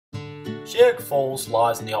Sherrick Falls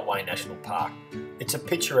lies in the Otways National Park. It's a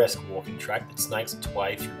picturesque walking track that snakes its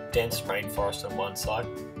way through dense rainforest on one side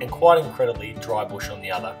and quite incredibly dry bush on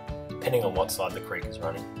the other, depending on what side the creek is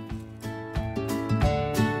running.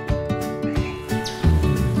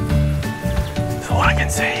 So all I can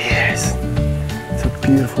see here is it's a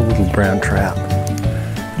beautiful little brown trout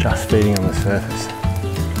just feeding on the surface.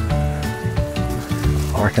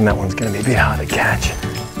 I reckon that one's going to be a bit hard to catch.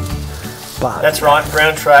 But that's right,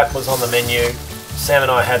 brown trout was on the menu. Sam and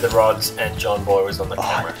I had the rods and John Boy was on the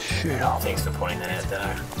camera. Shoot off. Thanks for pointing that out,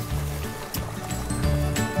 Dad.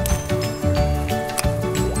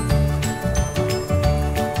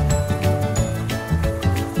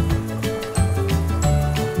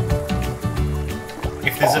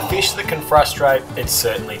 If there's a fish that can frustrate, it's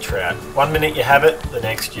certainly trout. 1 minute you have it, the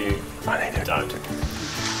next you don't.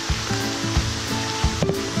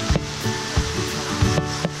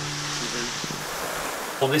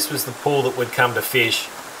 Well, this was the pool that would come to fish,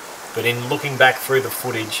 but in looking back through the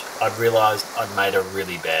footage, I'd realised I'd made a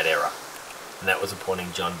really bad error, and that was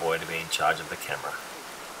appointing John Boy to be in charge of the camera.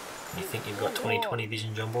 You think you've got 20/20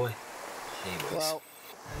 vision, John Boy? Gee whiz.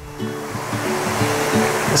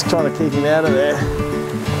 Just trying to keep him out of there.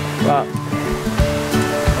 But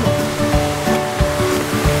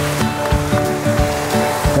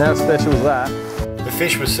how special was that? The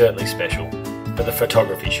fish was certainly special, but the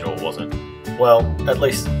photography sure wasn't. Well, at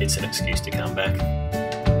least it's an excuse to come back.